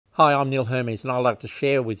Hi, I'm Neil Hermes and I'd like to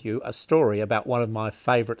share with you a story about one of my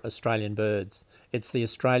favourite Australian birds. It's the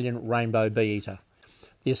Australian rainbow bee-eater.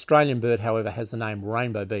 The Australian bird, however, has the name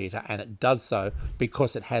rainbow bee-eater, and it does so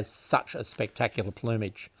because it has such a spectacular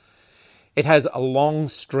plumage. It has a long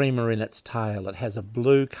streamer in its tail. It has a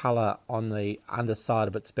blue colour on the underside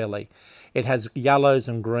of its belly. It has yellows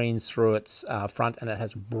and greens through its front, and it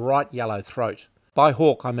has bright yellow throat. By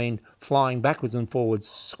hawk, I mean flying backwards and forwards,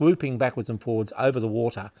 swooping backwards and forwards over the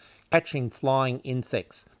water, catching flying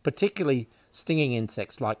insects, particularly stinging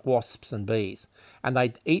insects like wasps and bees. And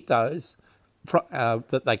they eat those,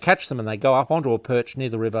 that they catch them and they go up onto a perch near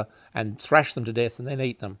the river and thrash them to death and then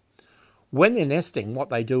eat them. When they're nesting, what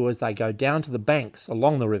they do is they go down to the banks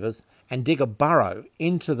along the rivers and dig a burrow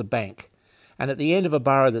into the bank. And at the end of a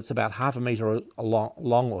burrow that's about half a metre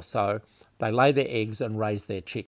long or so, they lay their eggs and raise their chicks.